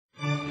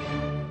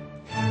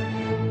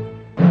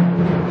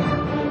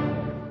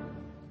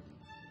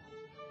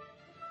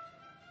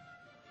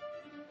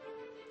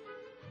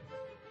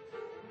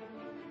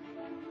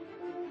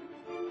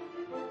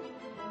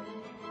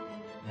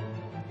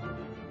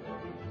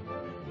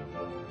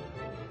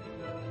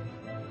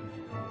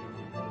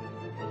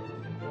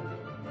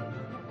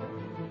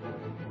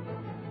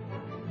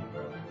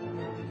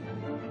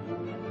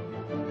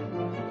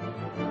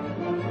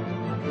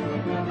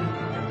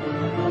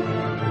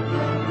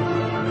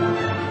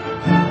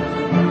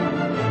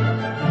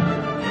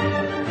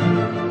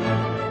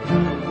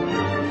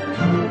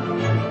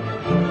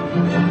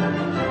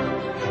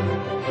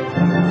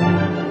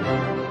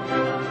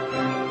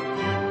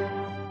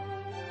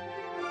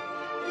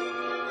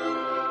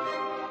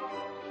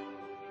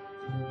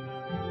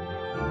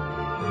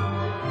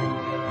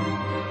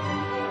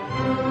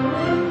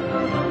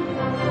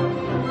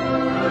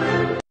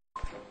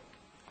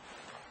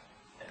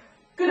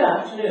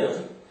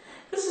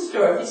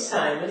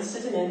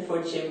sitting in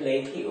for Jim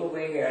Lakey over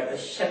here at the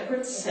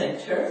Shepherd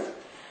Center,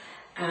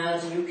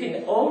 and you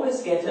can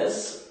always get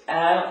us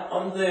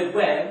on the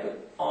web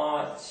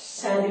at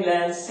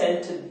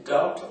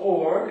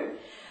sandylandcenter.org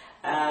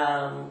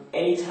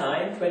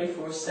anytime,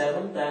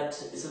 24/7,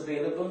 that is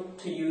available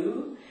to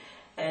you.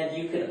 And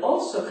you can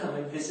also come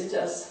and visit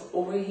us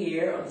over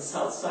here on the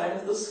south side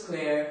of the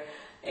square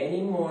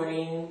any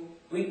morning,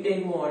 weekday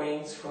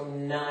mornings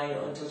from 9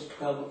 until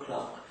 12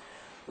 o'clock,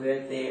 where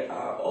there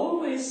are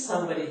always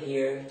somebody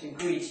here to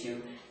greet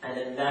you and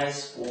a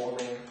nice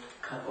warming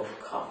cup of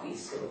coffee,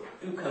 so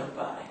do come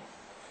by.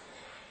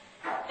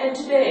 And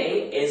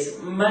today is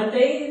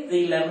Monday,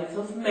 the 11th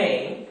of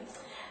May,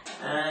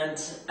 and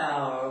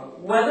our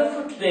weather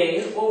for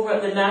today over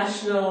at the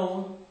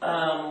National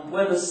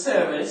Weather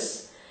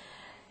Service,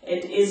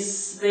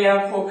 they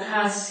are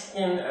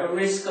forecasting a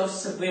risk of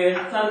severe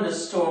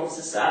thunderstorms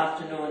this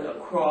afternoon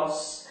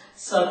across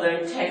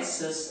southern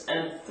Texas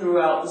and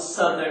throughout the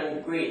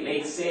southern Great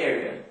Lakes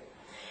area.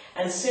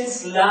 And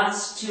since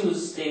last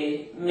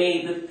Tuesday,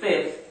 May the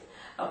 5th,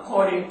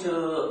 according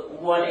to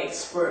one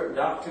expert,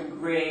 Dr.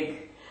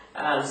 Greg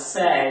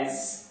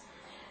Saggs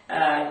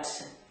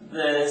at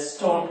the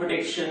Storm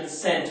Prediction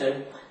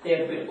Center, there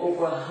have been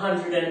over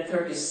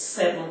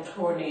 137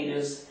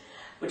 tornadoes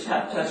which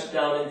have touched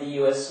down in the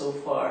U.S. so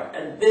far.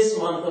 And this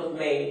month of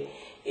May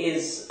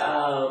is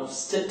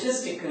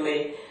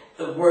statistically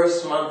the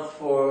worst month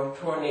for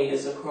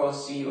tornadoes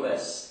across the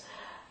U.S.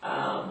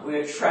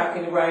 We're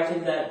tracking right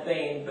in that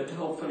vein, but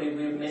hopefully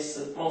we'll miss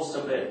most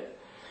of it.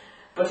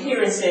 But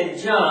here in St.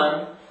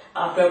 John,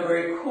 after a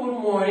very cool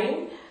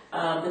morning,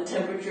 the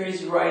temperature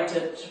is right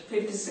at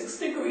 56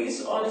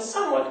 degrees on a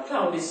somewhat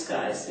cloudy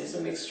skies. There's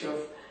a mixture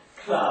of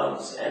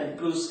clouds and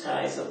blue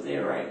skies up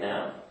there right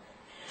now.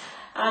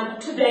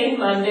 And today,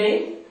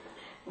 Monday,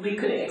 we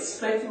could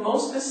expect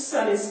mostly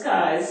sunny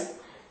skies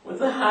with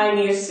a high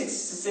near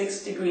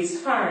 66 degrees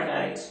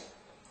Fahrenheit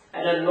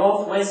and a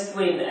northwest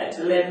wind at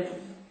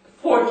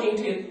 14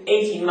 to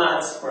 18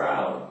 miles per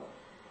hour,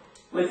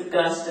 with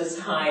gusts as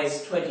high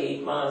as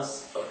 28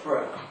 miles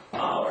per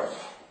hour.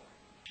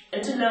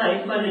 And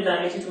tonight, Monday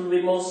night, it will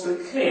be mostly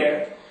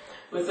clear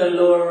with a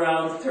low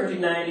around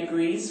 39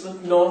 degrees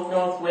with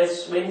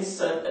north-northwest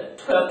winds at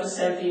 12 to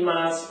 17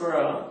 miles per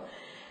hour.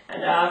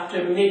 And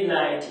after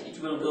midnight, it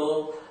will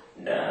go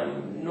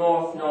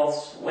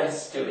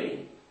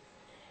north-northwesterly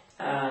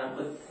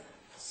with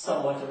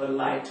somewhat of a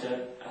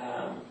lighter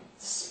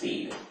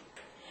speed.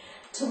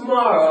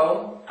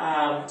 Tomorrow,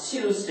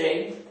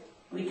 Tuesday,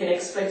 we can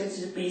expect it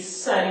to be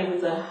sunny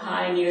with a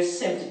high near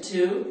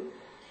 72,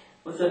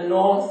 with a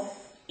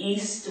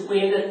northeast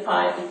wind at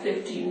 5 to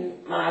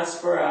 15 miles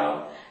per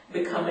hour,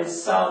 becoming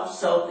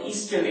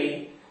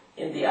south-southeasterly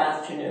in the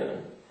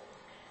afternoon.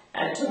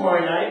 And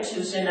tomorrow night,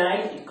 Tuesday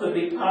night, it could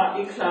be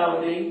partly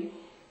cloudy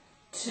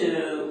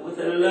with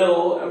a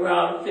low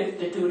around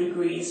 52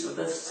 degrees with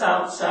a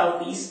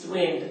south-southeast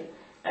wind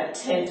at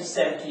 10 to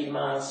 17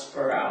 miles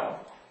per hour.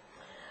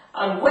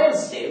 On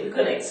Wednesday, we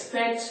could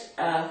expect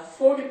a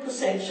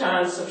 40%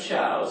 chance of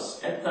showers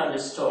and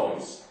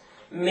thunderstorms,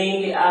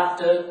 mainly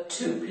after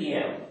 2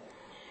 p.m.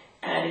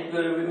 And it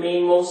will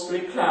remain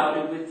mostly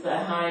cloudy with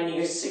a high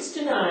near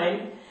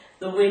 69,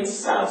 the wind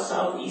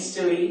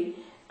south-southeasterly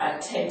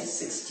at 10 to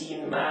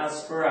 16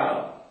 miles per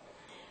hour.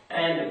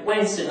 And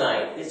Wednesday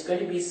night, there's going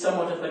to be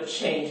somewhat of a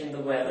change in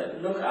the weather.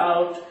 Look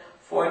out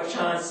for a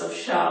chance of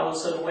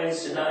showers on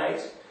Wednesday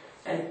night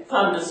and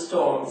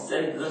thunderstorms.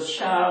 And the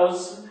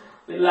showers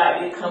will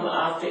likely come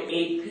after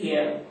 8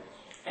 p.m.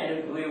 and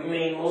it will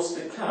remain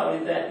mostly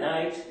cloudy that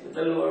night with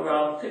a low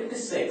around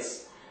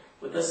 56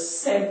 with a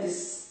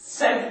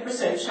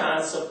 70%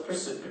 chance of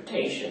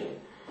precipitation.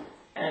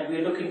 And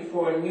we're looking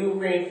for new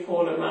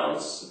rainfall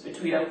amounts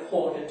between a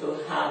quarter to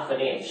 ½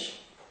 an inch.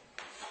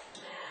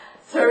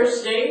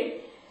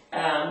 Thursday,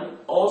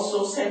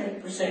 also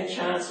 70%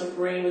 chance of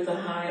rain with a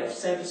high of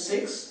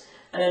 76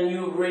 and a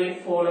new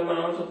rainfall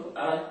amount of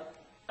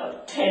a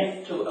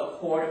tenth to a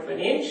quarter of an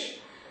inch.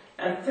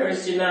 And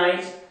Thursday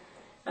night,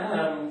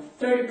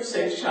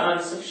 30%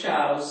 chance of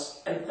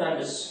showers and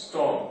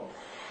thunderstorm.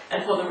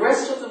 And for the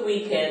rest of the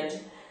weekend,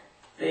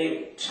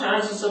 the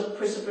chances of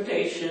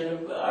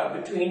precipitation are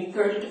between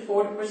 30 to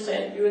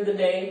 40% during the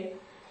day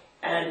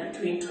and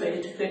between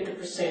 20 to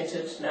 50%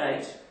 at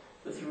night,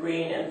 with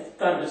rain and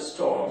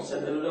thunderstorms,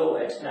 and the low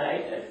at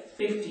night at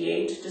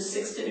 58 to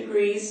 60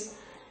 degrees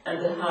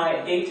and the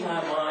high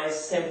daytime high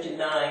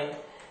 79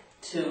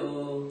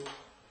 to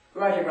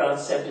right around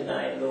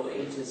 79, low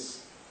 80s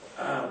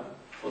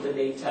for the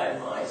daytime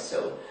high.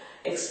 So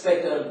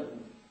expect a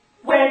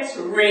wet,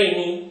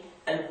 rainy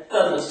and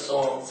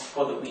thunderstorms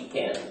for the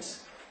weekend.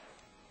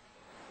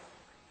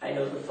 I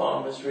know the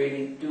farmers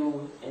really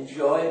do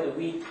enjoy the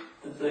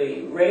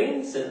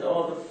rains, and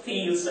all the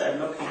fields are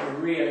looking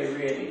really,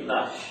 really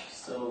lush.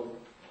 So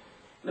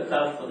look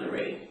out for the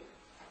rain.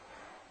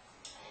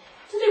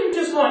 Today we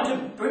just want to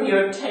bring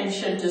your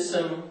attention to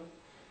some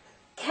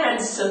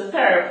cancer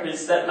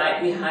therapies that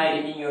might be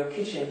hiding in your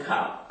kitchen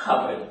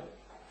cupboard.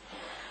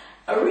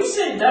 A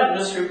recent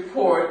Douglas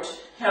report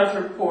Health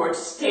report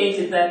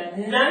stated that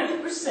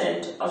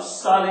 90% of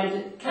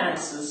solid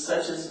cancers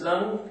such as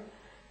lung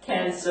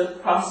cancer,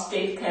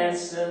 prostate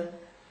cancer,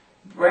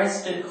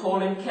 breast and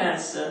colon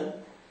cancer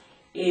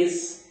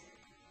is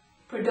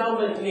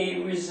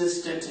predominantly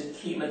resistant to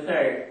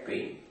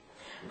chemotherapy.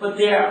 But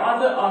there are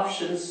other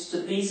options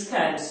to these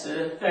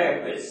cancer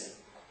therapies.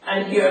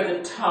 And here are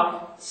the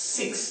top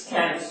 6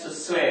 cancer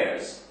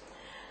slayers.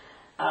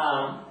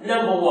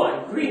 Number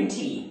 1, green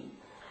tea.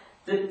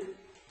 The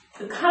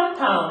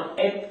compound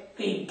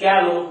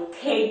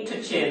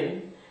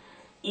epigallocatechin,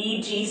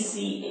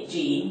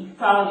 EGCG,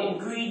 found in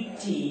green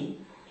tea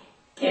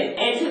can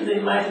enter the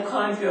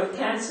mitochondria of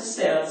cancer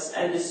cells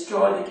and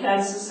destroy the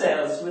cancer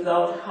cells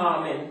without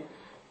harming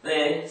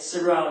the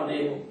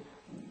surrounding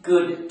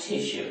good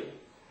tissue.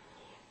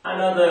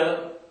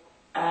 Another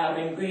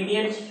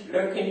ingredient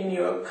lurking in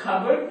your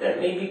cupboard that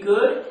may be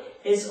good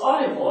is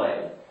olive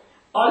oil.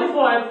 Olive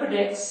oil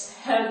protects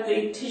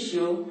healthy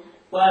tissue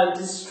while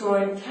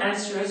destroying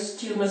cancerous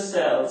tumor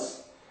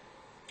cells.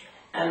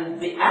 And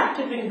the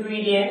active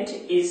ingredient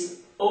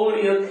is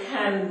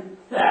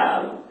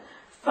oleocanthal,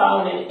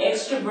 found in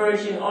extra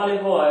virgin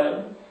olive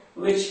oil,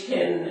 which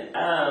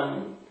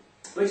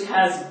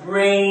has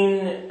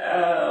brain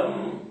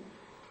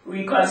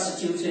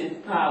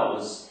reconstituting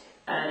powers,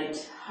 and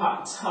it's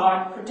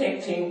heart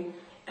protecting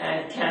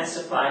and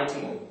cancer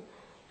fighting.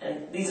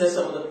 And these are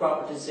some of the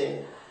properties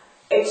in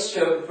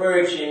extra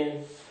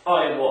virgin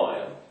olive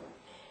oil.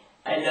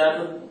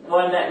 Another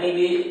one that may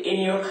be in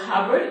your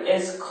cupboard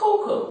is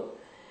cocoa.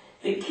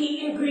 The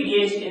key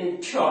ingredient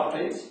in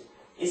chocolate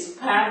is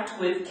packed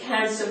with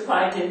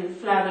cancer-fighting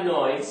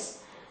flavonoids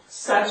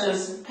such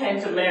as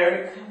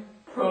pentameric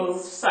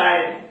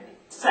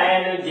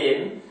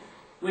procyanidin,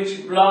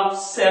 which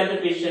blocks cell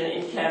division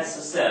in cancer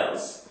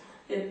cells.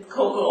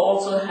 Cocoa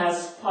also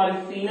has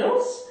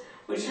polyphenols,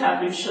 which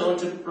have been shown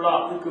to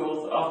block the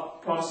growth of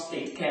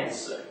prostate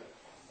cancer.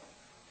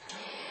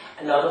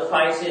 Another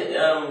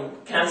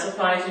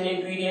cancer-fighting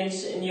ingredient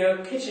in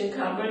your kitchen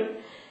cupboard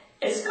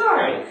is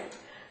garlic.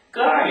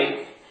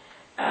 Garlic,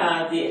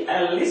 the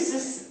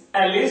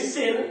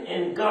allicin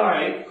in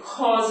garlic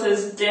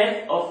causes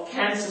death of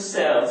cancer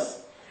cells.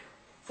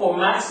 For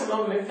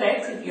maximum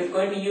effect, if you're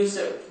going to use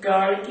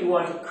garlic, you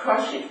want to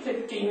crush it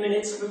 15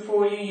 minutes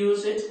before you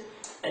use it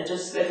and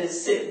just let it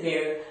sit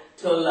there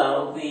to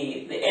allow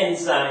the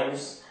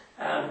enzymes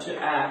to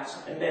act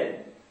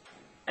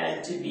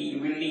and to be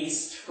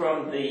released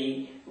from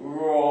the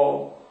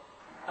raw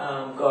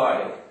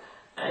garlic.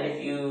 And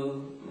if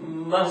you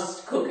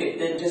must cook it,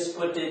 then just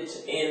put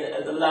it in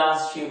the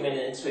last few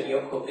minutes when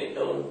you cook it.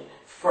 Don't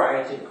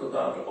fry it and cook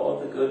out all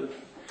the good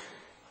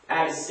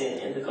allicin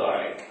in the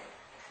garlic.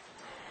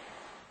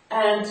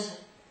 And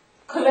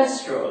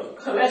cholesterol.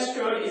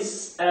 Cholesterol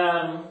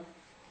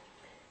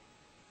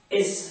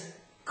is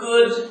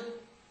good,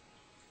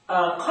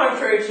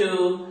 contrary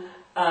to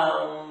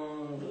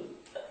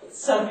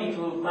some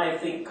people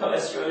might think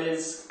cholesterol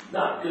is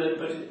not good,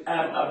 but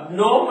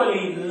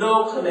abnormally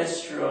low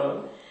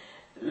cholesterol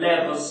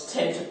levels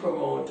tend to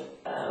promote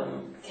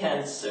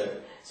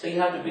cancer. So you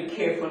have to be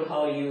careful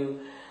how you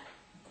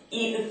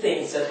eat the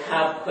things that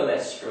have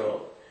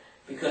cholesterol,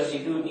 because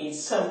you do need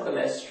some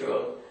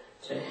cholesterol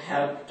to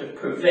help to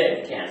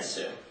prevent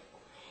cancer.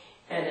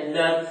 And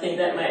another thing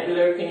that might be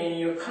lurking in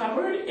your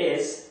cupboard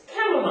is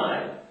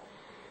chamomile.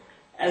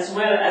 As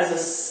well as a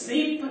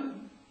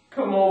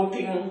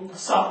sleep-promoting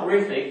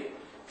soporific,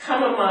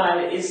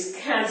 chamomile is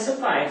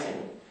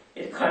cancer-fighting.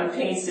 It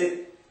contains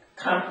the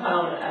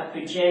compound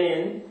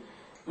apigenin,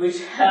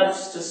 which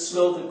helps to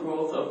slow the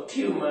growth of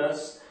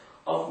tumors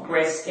of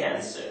breast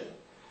cancer.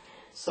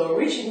 So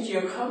reach into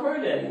your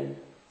cupboard and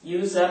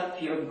use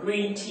up your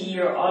green tea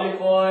or olive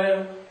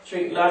oil.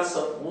 Drink lots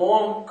of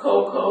warm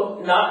cocoa,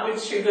 not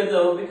with sugar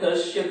though,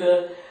 because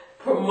sugar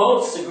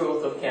promotes the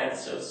growth of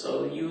cancer.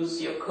 So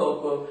use your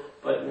cocoa,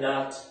 but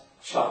not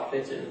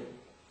chocolate and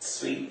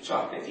sweet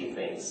chocolatey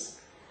things.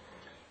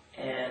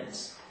 And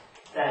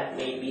that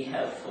may be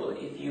helpful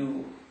if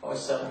you or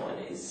someone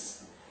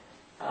is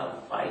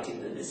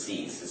fighting the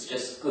disease. It's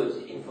just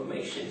good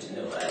information to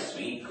know as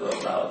we go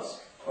about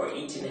our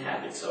eating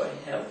habits or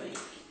healthy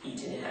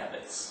eating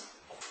habits.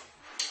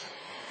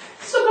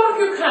 So mark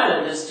your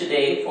calendars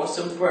today for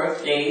some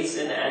birthdays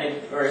and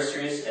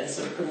anniversaries and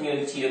some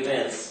community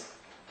events.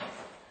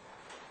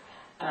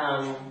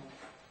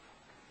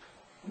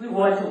 We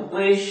want to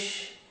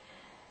wish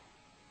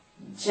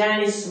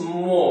Janice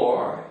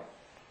Moore,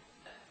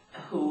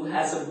 who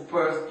has a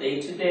birthday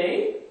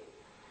today,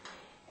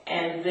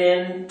 and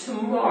then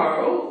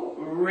tomorrow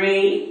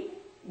Ray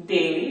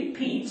Daly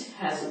Pete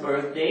has a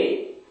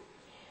birthday,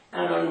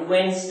 and on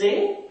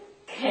Wednesday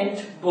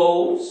Kent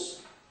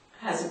Bowles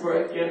has a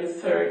birthday on the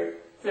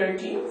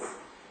 13th.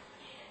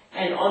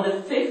 And on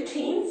the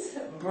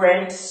 15th,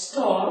 Brent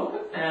Staub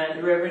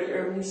and Reverend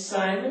Irving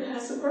Simon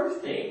has a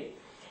birthday.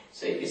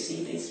 So if you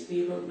see these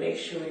people, make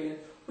sure you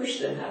wish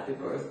them happy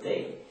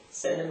birthday.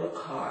 Send them a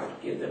card,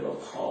 give them a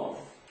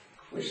call,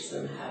 wish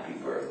them happy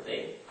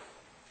birthday.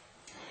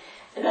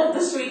 And now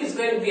this week is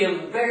going to be a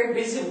very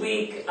busy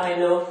week, I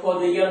know, for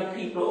the young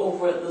people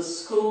over at the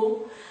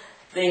school.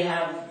 They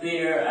have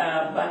their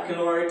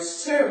baccalaureate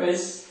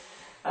service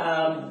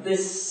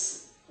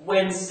this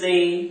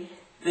Wednesday,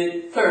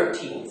 the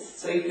 13th.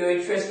 So if you're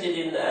interested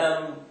in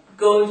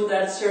going to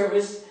that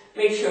service,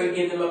 make sure you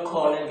give them a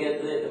call and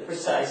get the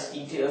precise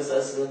details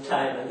as to the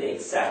time and the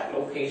exact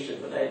location.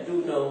 But I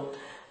do know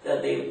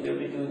that they will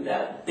be doing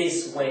that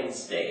this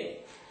Wednesday.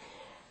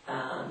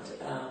 And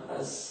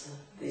as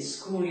the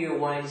school year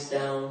winds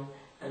down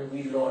and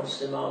we launch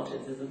them out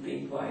into the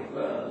big wide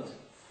world.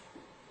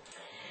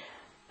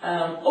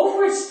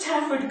 Over at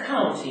Stafford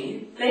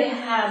County, they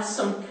have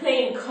some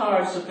playing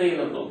cards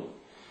available.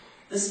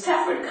 The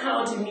Stafford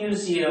County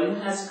Museum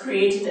has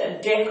created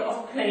a deck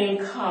of playing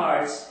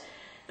cards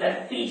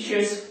that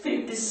features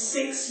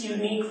 56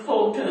 unique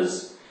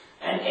photos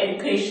and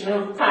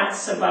educational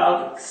facts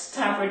about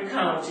Stafford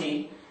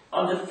County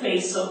on the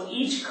face of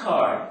each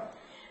card.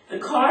 The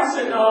cards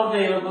are now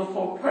available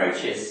for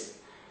purchase.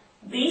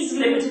 These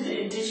limited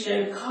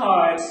edition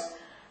cards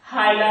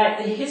highlight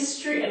the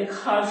history and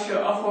culture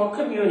of our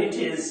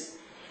communities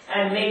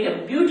and make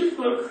a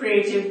beautiful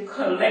creative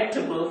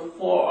collectible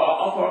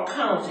of our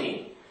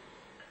county.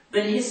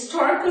 The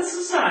Historical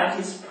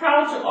Society is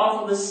proud to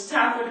offer the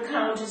Stafford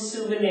County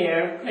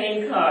souvenir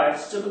playing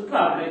cards to the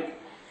public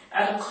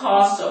at a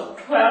cost of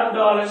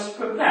 $12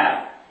 per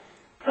pack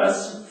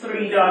plus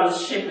 $3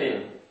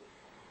 shipping.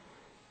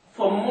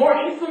 For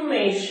more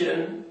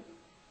information,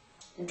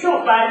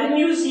 drop by the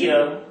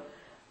museum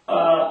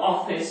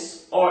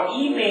office or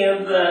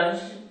email them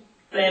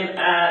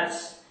at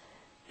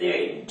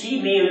their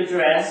Gmail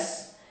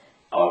address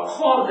or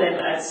call them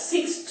at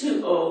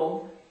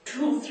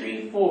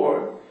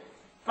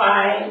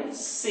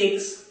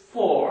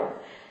 620-234-564,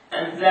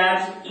 and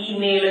that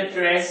email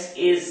address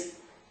is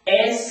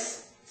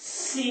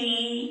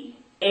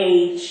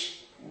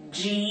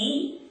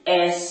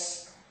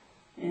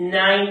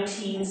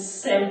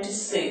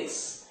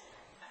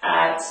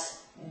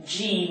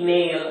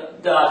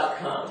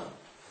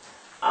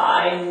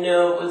I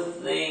know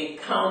with the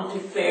county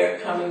fair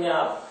coming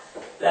up,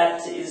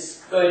 that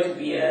is going to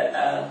be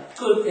a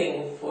good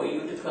thing for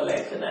you to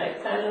collect, and I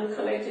plan on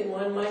collecting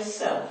one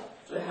myself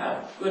to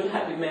have good,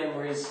 happy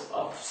memories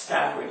of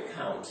Stafford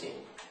County.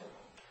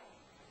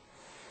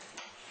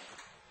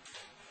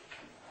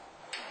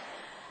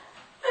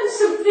 And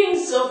some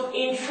things of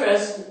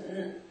interest,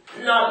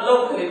 not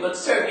locally, but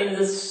certainly in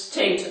the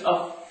state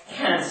of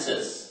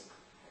Kansas.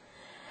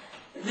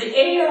 The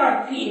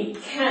AARP in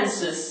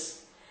Kansas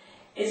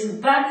is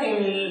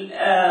backing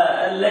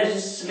a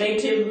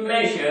legislative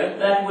measure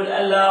that would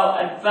allow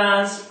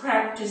advanced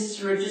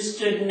practice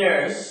registered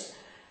nurse,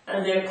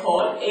 and they're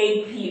called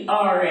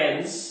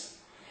APRNs,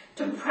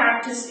 to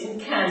practice in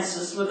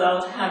Kansas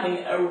without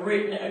having a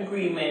written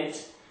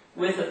agreement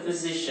with a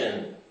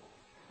physician.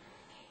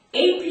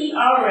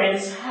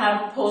 APRNs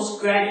have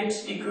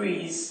postgraduate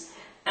degrees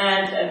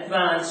and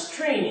advanced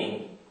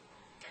training.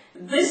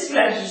 This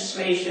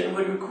legislation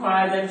would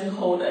require them to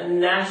hold a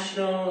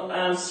national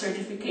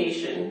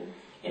certification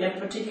in a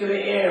particular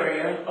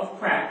area of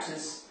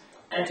practice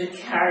and to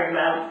carry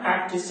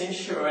malpractice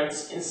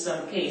insurance in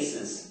some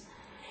cases.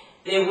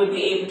 They would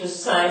be able to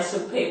sign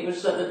some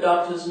papers that the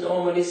doctors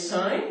normally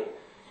sign,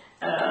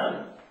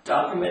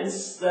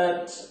 documents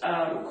that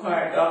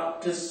require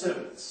doctor's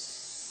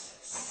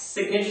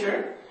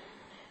signature,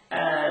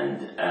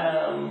 and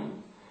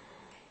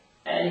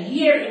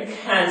here in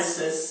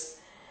Kansas,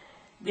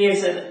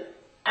 there's an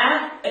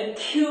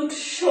acute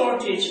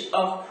shortage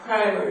of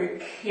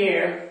primary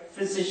care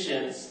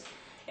physicians,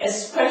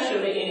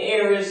 especially in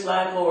areas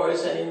like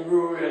ours and in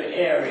rural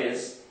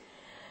areas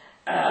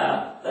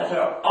that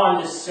are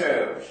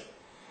underserved.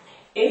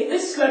 If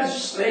this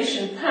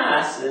legislation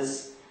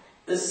passes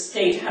the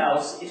State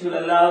House, it will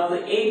allow the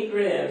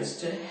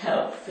APRNs to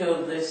help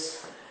fill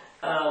this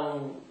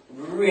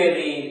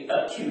really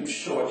acute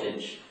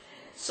shortage.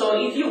 So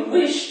if you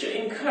wish to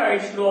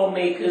encourage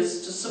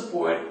lawmakers to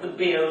support the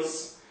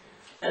bills,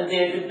 and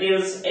they're the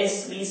bills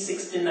SB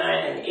 69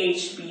 and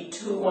HB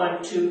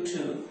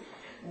 2122,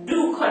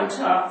 do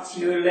contact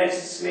your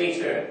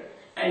legislator,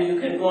 and you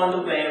can go on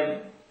the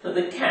web to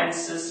the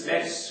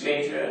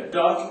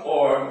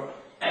kansaslegislature.org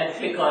and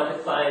click on to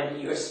find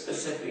your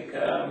specific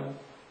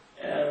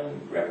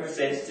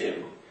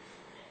representative.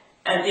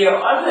 And there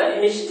are other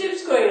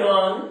initiatives going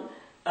on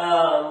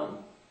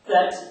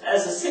that,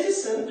 as a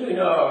citizen doing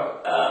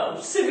our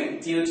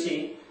civic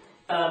duty,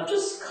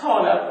 just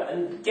call up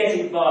and get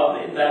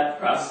involved in that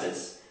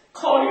process.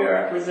 Call your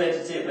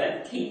representative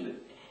and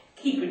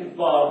keep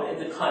involved in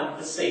the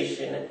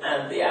conversation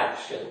and the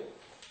action,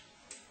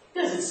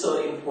 because it's so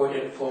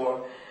important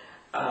for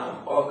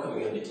our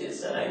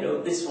communities. And I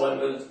know this one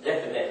will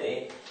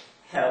definitely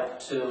help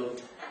to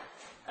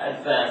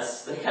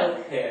advance the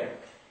healthcare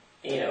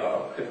in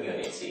our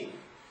community.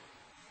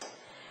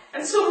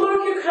 And so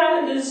mark your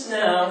calendars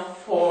now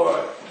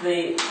for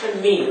the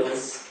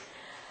meals.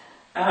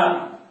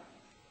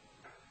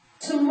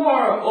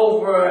 Tomorrow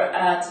over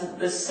at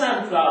the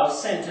Sunflower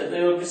Center,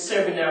 they will be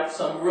serving up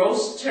some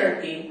roast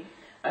turkey,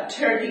 a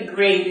turkey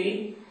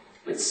gravy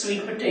with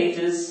sweet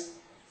potatoes,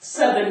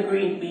 southern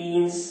green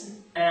beans,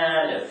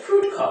 and a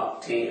fruit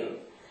cocktail.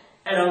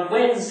 And on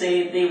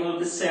Wednesday, they will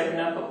be serving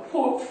up a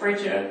pork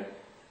fritter,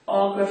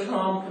 au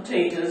gratin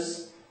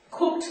potatoes,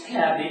 cooked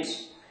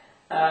cabbage,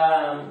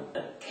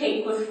 a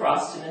cake with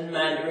frosting and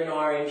mandarin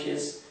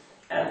oranges.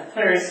 And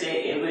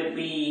Thursday, it will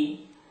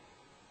be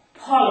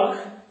pollock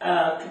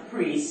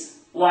caprese,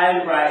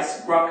 wild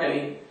rice,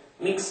 broccoli,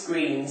 mixed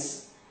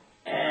greens,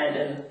 and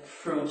a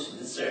fruit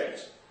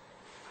dessert.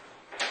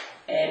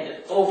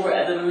 And over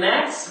at the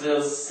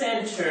Maxville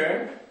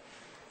Center,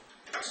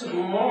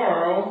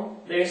 tomorrow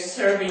they're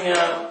serving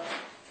up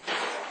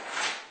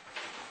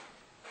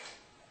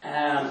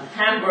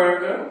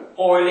hamburger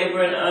or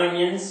liver and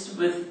onions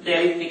with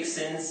deli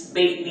fixings,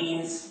 baked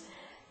beans,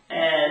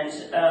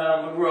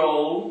 and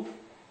roll.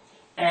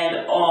 And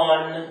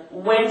on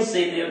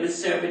Wednesday, they'll be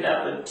serving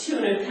up a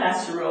tuna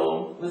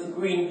casserole with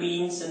green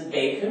beans and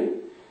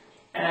bacon.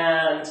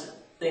 And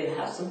they'll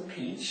have some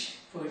peach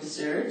for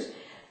dessert.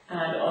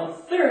 And on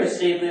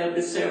Thursday, they'll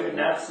be serving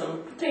up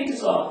some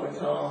potatoes au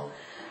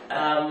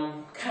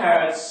gratin,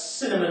 carrots,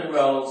 cinnamon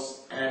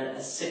rolls, and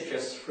a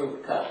citrus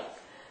fruit cup.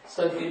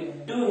 So if you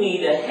do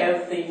need a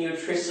healthy,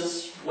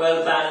 nutritious,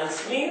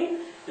 well-balanced meal,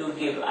 do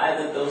give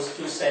either of those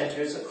two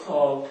centers a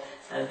call,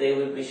 and they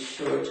will be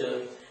sure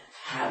to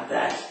have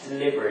that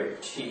delivered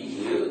to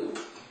you.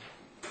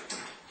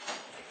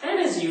 And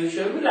as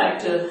usual, we like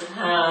to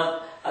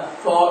have a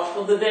thought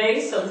for the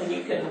day, something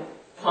you can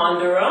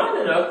ponder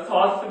on. And our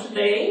thought for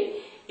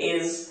today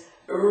is,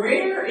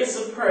 rare is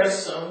a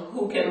person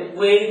who can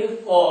weigh the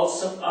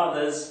faults of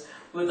others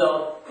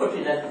without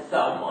putting a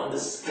thumb on the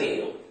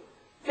scale.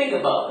 Think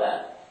about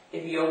that.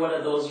 If you're one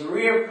of those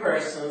rare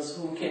persons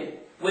who can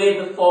weigh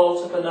the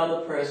faults of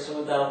another person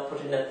without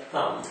putting a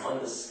thumb on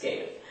the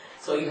scale.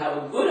 So you have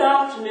a good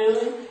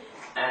afternoon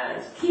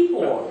and keep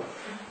warm.